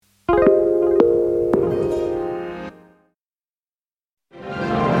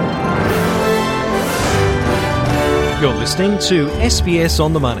listening to SBS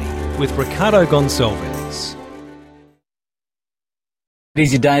On the Money with Ricardo Gonçalves. It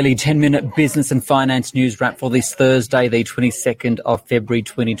is your daily 10-minute business and finance news wrap for this Thursday, the 22nd of February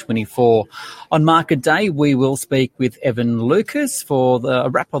 2024. On market day, we will speak with Evan Lucas for the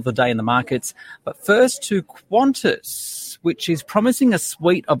wrap of the day in the markets. But first to Qantas, which is promising a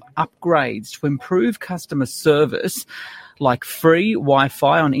suite of upgrades to improve customer service, like free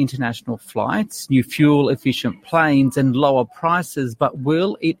Wi-Fi on international flights, new fuel-efficient planes and lower prices, but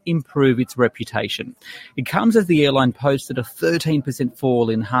will it improve its reputation? It comes as the airline posted a 13% fall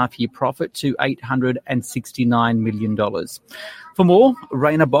in half-year profit to $869 million. For more,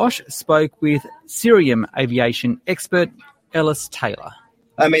 Rhayna Bosch spoke with Cirium aviation expert Ellis Taylor.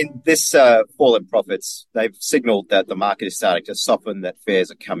 This fall in profits, they've signalled that the market is starting to soften, that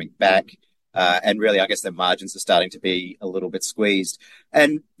fares are coming back. And really, I guess their margins are starting to be a little bit squeezed.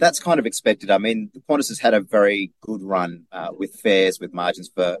 And that's kind of expected. Qantas has had a very good run with fares, with margins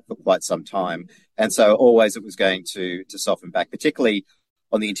for quite some time. And so always it was going to soften back, particularly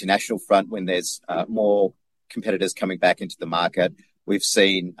on the international front when there's more competitors coming back into the market. We've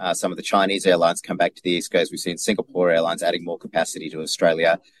seen some of the Chinese airlines come back to the East Coast. We've seen Singapore Airlines adding more capacity to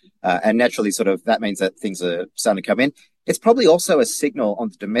Australia. And naturally, that means that things are starting to come in. It's probably also a signal on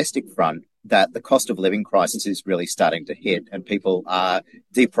the domestic front that the cost of living crisis is really starting to hit and people are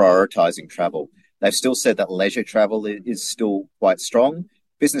deprioritising travel. They've still said that leisure travel is still quite strong.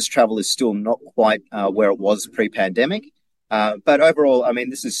 Business travel is still not quite where it was pre-pandemic. But overall,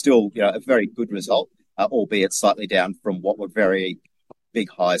 this is still a very good result, albeit slightly down from what were very big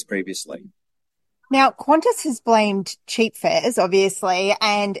highs previously. Now, Qantas has blamed cheap fares, obviously,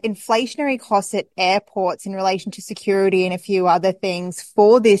 and inflationary costs at airports in relation to security and a few other things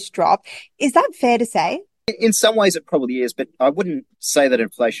for this drop. Is that fair to say? In some ways it probably is, but I wouldn't say that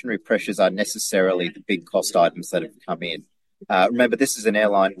inflationary pressures are necessarily the big cost items that have come in. Remember, this is an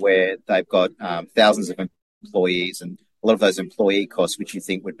airline where they've got thousands of employees, and a lot of those employee costs, which you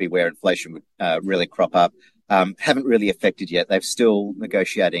think would be where inflation would really crop up, haven't really affected yet. They're still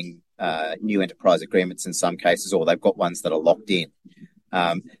negotiating new enterprise agreements in some cases, or they've got ones that are locked in.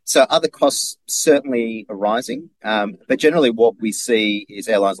 So other costs certainly are rising. But generally what we see is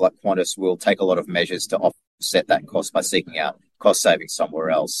airlines like Qantas will take a lot of measures to offset that cost by seeking out cost savings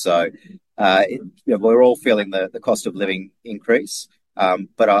somewhere else. So we're all feeling the cost of living increase.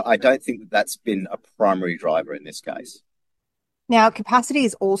 But I don't think that's been a primary driver in this case. Now, capacity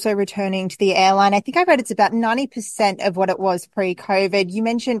is also returning to the airline. I think I read it's about 90% of what it was pre-COVID. You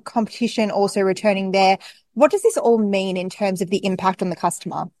mentioned competition also returning there. What does this all mean in terms of the impact on the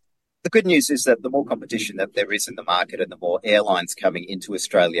customer? The good news is that the more competition that there is in the market and the more airlines coming into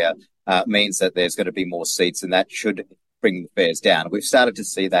Australia means that there's going to be more seats, and that should bring the fares down. We've started to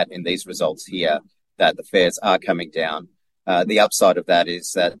see that in these results here, that the fares are coming down. The upside of that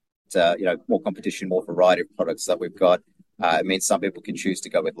is that, more competition, more variety of products that we've got. It means some people can choose to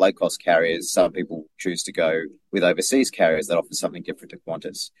go with low-cost carriers. Some people choose to go with overseas carriers that offer something different to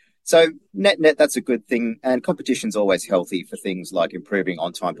Qantas. So net, that's a good thing. And competition's always healthy for things like improving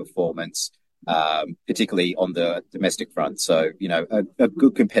on-time performance, particularly on the domestic front. So, a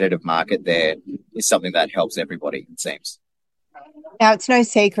good competitive market there is something that helps everybody, it seems. Now, it's no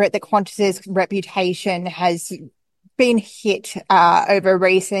secret that Qantas's reputation has been hit over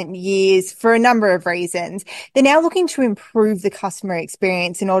recent years for a number of reasons. They're now looking to improve the customer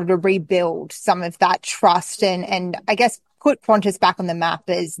experience in order to rebuild some of that trust and I guess put Qantas back on the map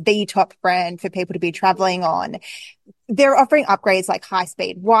as the top brand for people to be travelling on. They're offering upgrades like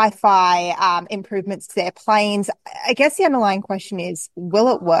high-speed Wi-Fi, improvements to their planes. I guess the underlying question is,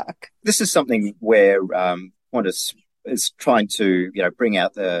 will it work? This is something where Qantas is trying to bring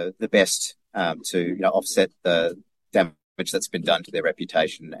out the best to offset the damage that's been done to their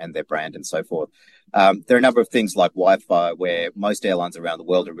reputation and their brand and so forth. There are a number of things like Wi-Fi where most airlines around the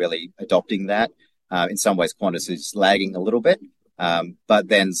world are really adopting that. In some ways, Qantas is lagging a little bit, but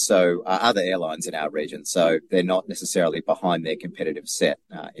then so are other airlines in our region. So they're not necessarily behind their competitive set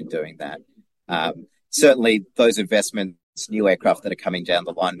in doing that. Certainly, those investments, new aircraft that are coming down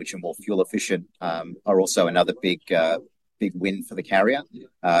the line, which are more fuel efficient, are also another big win for the carrier.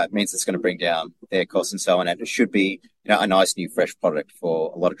 It means it's going to bring down their costs and so on. And it should be a nice new fresh product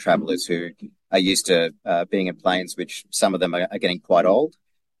for a lot of travellers who are used to being in planes, which some of them are getting quite old.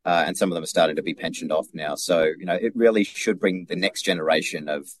 And some of them are starting to be pensioned off now. So, it really should bring the next generation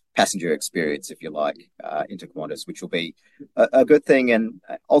of passenger experience, if you like, into Qantas, which will be a good thing. And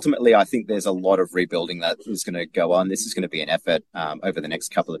ultimately, I think there's a lot of rebuilding that is going to go on. This is going to be an effort over the next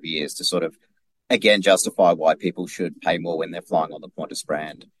couple of years to sort of, again, justify why people should pay more when they're flying on the Qantas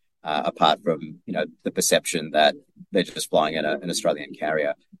brand. apart from, the perception that they're just flying an Australian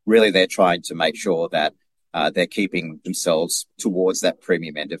carrier. Really, they're trying to make sure that they're keeping themselves towards that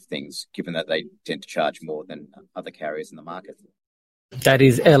premium end of things, given that they tend to charge more than other carriers in the market. That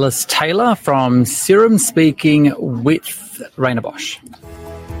is Ellis Taylor from Cirium speaking with Rhayna Bosch.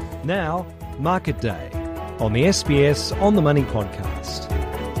 Now, Market Day on the SBS On the Money podcast.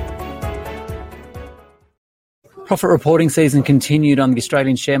 Profit reporting season continued on the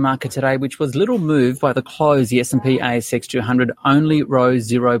Australian share market today, which was little moved by the close. The S&P ASX 200 only rose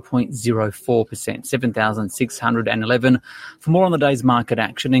 0.04%, 7,611. For more on the day's market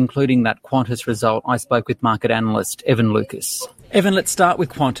action, including that Qantas result, I spoke with market analyst Evan Lucas. Evan, let's start with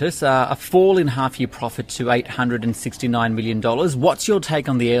Qantas. A fall in half-year profit to $869 million. What's your take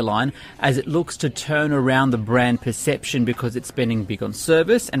on the airline as it looks to turn around the brand perception because it's spending big on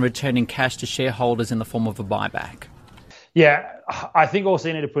service and returning cash to shareholders in the form of a buyback? Yeah, I think also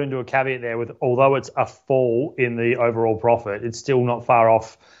you need to put into a caveat there with, although it's a fall in the overall profit, it's still not far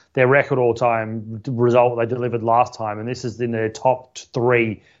off their record all-time result they delivered last time. And this is in their top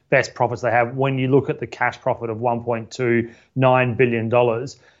 3 best profits they have. When you look at the cash profit of $1.29 billion,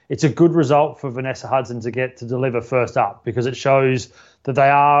 it's a good result for Vanessa Hudson to get to deliver first up, because it shows that they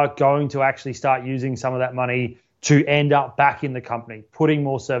are going to actually start using some of that money to end up back in the company, putting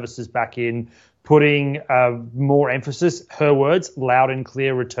more services back in, putting more emphasis, her words, loud and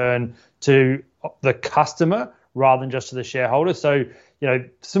clear return to the customer rather than just to the shareholder. So,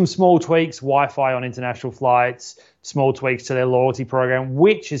 some small tweaks, Wi-Fi on international flights, small tweaks to their loyalty program,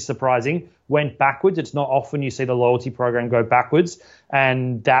 which is surprising, went backwards. It's not often you see the loyalty program go backwards,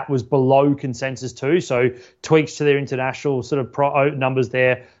 and that was below consensus too. So tweaks to their international sort of numbers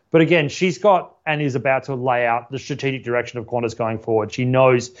there. But again, she's got and is about to lay out the strategic direction of Qantas going forward. She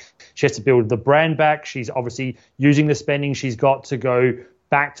knows she has to build the brand back. She's obviously using the spending she's got to go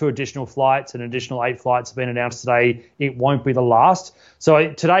back to additional flights, and additional 8 flights have been announced today. It won't be the last.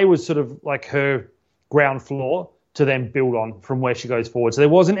 So today was sort of like her ground floor to then build on from where she goes forward. So there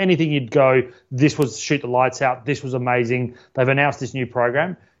wasn't anything you'd go, this was shoot the lights out, this was amazing. They've announced this new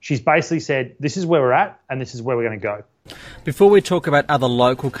program. She's basically said, this is where we're at and this is where we're going to go. Before we talk about other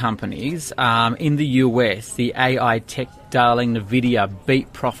local companies, in the US, the AI tech darling NVIDIA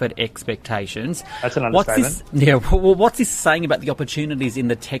beat profit expectations. That's an understatement. What's this saying about the opportunities in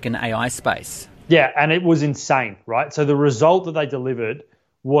the tech and AI space? Yeah, and it was insane, right? So the result that they delivered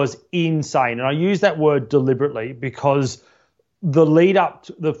was insane. And I use that word deliberately because the lead up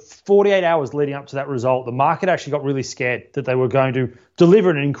to the 48 hours leading up to that result, the market actually got really scared that they were going to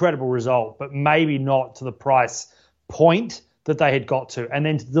deliver an incredible result, but maybe not to the price point that they had got to. And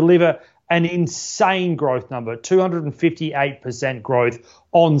then to deliver an insane growth number, 258% growth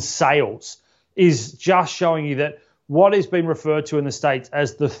on sales, is just showing you that what has been referred to in the States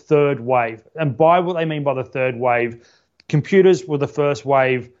as the third wave. And by what they mean by the third wave, computers were the first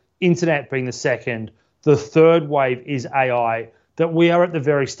wave, internet being the second. The third wave is AI, that we are at the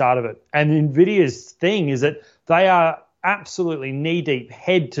very start of it. And NVIDIA's thing is that they are absolutely knee-deep,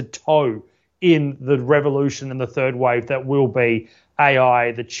 head to toe in the revolution and the third wave that will be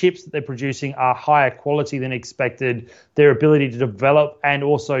AI. The chips that they're producing are higher quality than expected. Their ability to develop and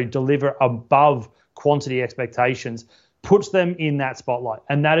also deliver above quantity expectations puts them in that spotlight.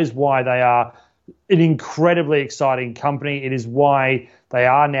 And that is why they are an incredibly exciting company. It is why they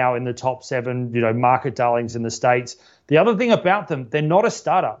are now in the top 7, market darlings in the States. The other thing about them, they're not a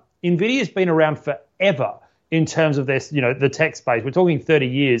startup. NVIDIA's been around forever in terms of this, the tech space. We're talking 30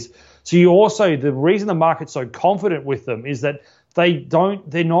 years. So the reason the market's so confident with them is that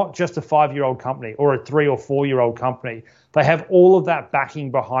they're not just a 5-year-old company or a 3 or 4-year-old company. They have all of that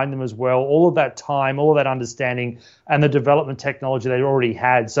backing behind them as well, all of that time, all of that understanding, and the development technology they already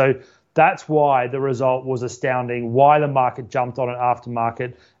had. So that's why the result was astounding, why the market jumped on it after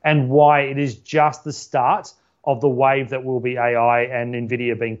market, and why it is just the start of the wave that will be AI and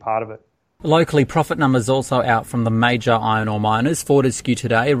NVIDIA being part of it. Locally, profit numbers also out from the major iron ore miners. Fortescue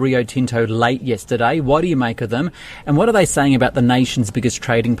today, Rio Tinto late yesterday. What do you make of them? And what are they saying about the nation's biggest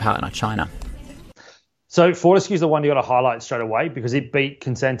trading partner, China? So Fortescue is the one you got to highlight straight away because it beat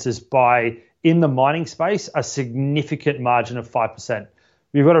consensus by, in the mining space, a significant margin of 5%.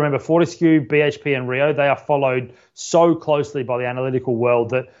 You've got to remember Fortescue, BHP and Rio, they are followed so closely by the analytical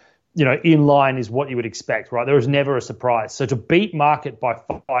world that, in line is what you would expect, right? There is never a surprise. So to beat market by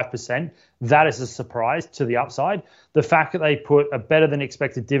 5%, that is a surprise to the upside. The fact that they put a better than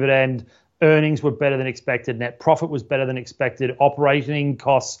expected dividend, earnings were better than expected, net profit was better than expected, operating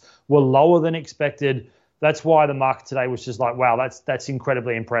costs were lower than expected. That's why the market today was just like, wow, that's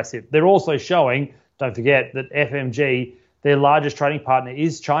incredibly impressive. They're also showing, don't forget, that FMG, their largest trading partner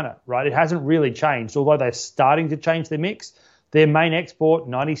is China, right? It hasn't really changed, although they're starting to change their mix. Their main export,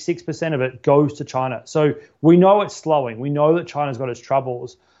 96% of it goes to China. So we know it's slowing. We know that China's got its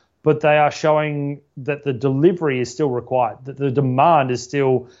troubles, but they are showing that the delivery is still required, that the demand is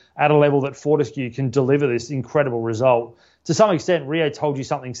still at a level that Fortescue can deliver this incredible result. To some extent, Rio told you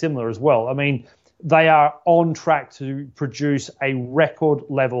something similar as well. I mean, they are on track to produce a record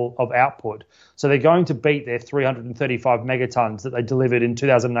level of output. So they're going to beat their 335 megatons that they delivered in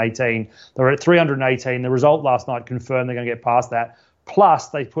 2018. They were at 318. The result last night confirmed they're going to get past that. Plus,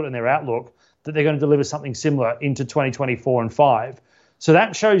 they put in their outlook that they're going to deliver something similar into 2024 and 5. So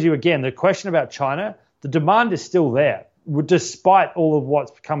that shows you, again, the question about China, the demand is still there, despite all of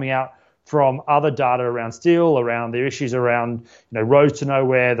what's coming out from other data around steel, around the issues around roads to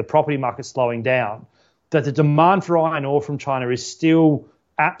nowhere, the property market slowing down, that the demand for iron ore from China is still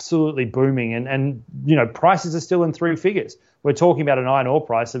absolutely booming, and prices are still in three figures. We're talking about an iron ore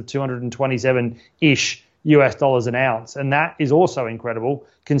price of $227-ish US dollars an ounce, and that is also incredible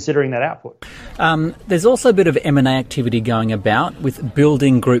considering that output. There's also a bit of M&A activity going about, with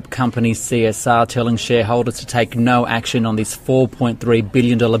building group company CSR telling shareholders to take no action on this $4.3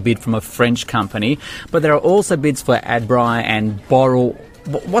 billion bid from a French company. But there are also bids for Adbri and Boral.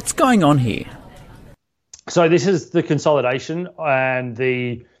 What's going on here? So this is the consolidation and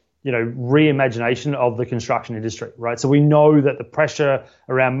the reimagination of the construction industry, right? So we know that the pressure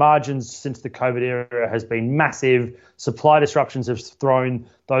around margins since the COVID era has been massive. Supply disruptions have thrown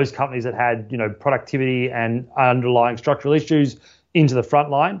those companies that had, productivity and underlying structural issues into the front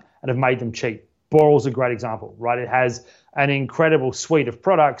line and have made them cheap. Boral's a great example, right? It has an incredible suite of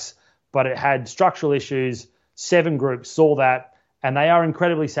products, but it had structural issues. Seven Group saw that, and they are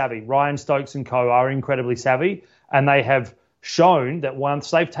incredibly savvy. Ryan Stokes and co are incredibly savvy, and they have shown that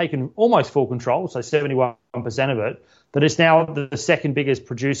once they've taken almost full control, so 71% of it, that it's now the second biggest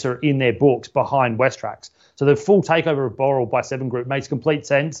producer in their books behind Westrax. So the full takeover of Boral by Seven Group makes complete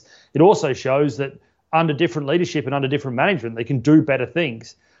sense. It also shows that under different leadership and under different management, they can do better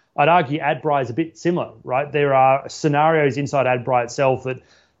things. I'd argue Adbri is a bit similar, right? There are scenarios inside Adbri itself that,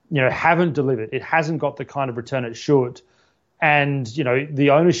 haven't delivered. It hasn't got the kind of return it should. And,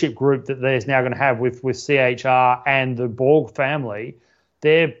 the ownership group that there's now going to have with CHR and the Borg family,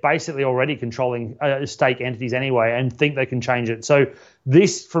 they're basically already controlling stake entities anyway and think they can change it. So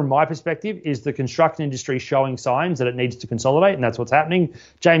this, from my perspective, is the construction industry showing signs that it needs to consolidate, and that's what's happening.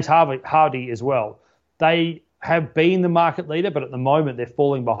 James Hardie as well. They have been the market leader, but at the moment they're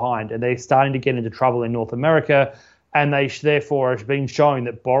falling behind and they're starting to get into trouble in North America, and they therefore have been showing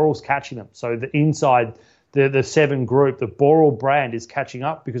that Boral's catching them. So the inside the Seven Group, the Boral brand is catching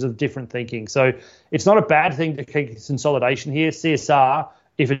up because of different thinking. So it's not a bad thing to keep consolidation here. CSR,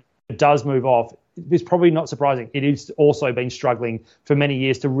 if it does move off, it's probably not surprising. It has also been struggling for many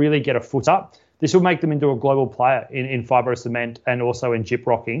years to really get a foot up. This will make them into a global player in fibro cement and also in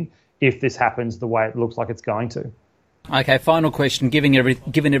gyprocking if this happens the way it looks like it's going to. Okay, final question. Given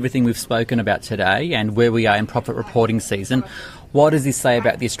everything we've spoken about today and where we are in profit reporting season, what does this say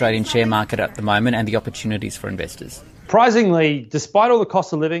about the Australian share market at the moment and the opportunities for investors? Surprisingly, despite all the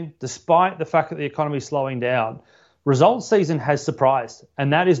cost of living, despite the fact that the economy is slowing down, results season has surprised.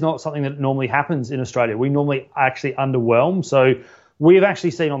 And that is not something that normally happens in Australia. We normally actually underwhelm. So we've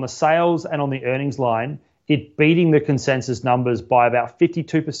actually seen on the sales and on the earnings line, it beating the consensus numbers by about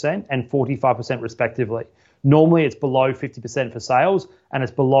 52% and 45% respectively. Normally, it's below 50% for sales and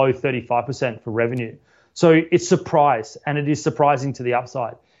it's below 35% for revenue. So it's surprise, and it is surprising to the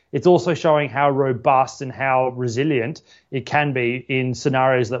upside. It's also showing how robust and how resilient it can be in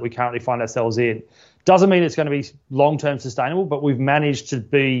scenarios that we currently find ourselves in. Doesn't mean it's going to be long-term sustainable, but we've managed to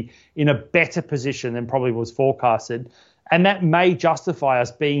be in a better position than probably was forecasted. And that may justify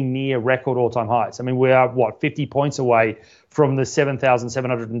us being near record all-time highs. I mean, we are, 50 points away from the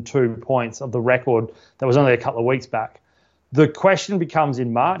 7,702 points of the record that was only a couple of weeks back. The question becomes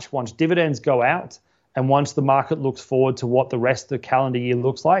in March, once dividends go out and once the market looks forward to what the rest of the calendar year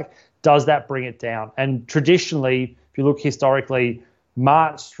looks like, does that bring it down? And traditionally, if you look historically,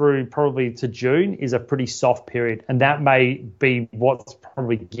 March through probably to June is a pretty soft period. And that may be what's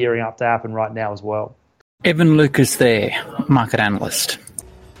probably gearing up to happen right now as well. Evan Lucas there, market analyst.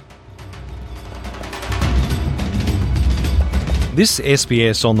 This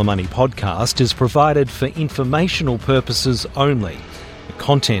SBS On the Money podcast is provided for informational purposes only. The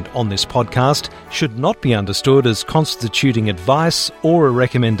content on this podcast should not be understood as constituting advice or a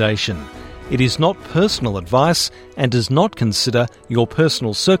recommendation. It is not personal advice and does not consider your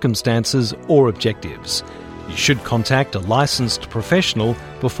personal circumstances or objectives. You should contact a licensed professional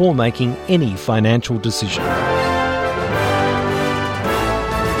before making any financial decision.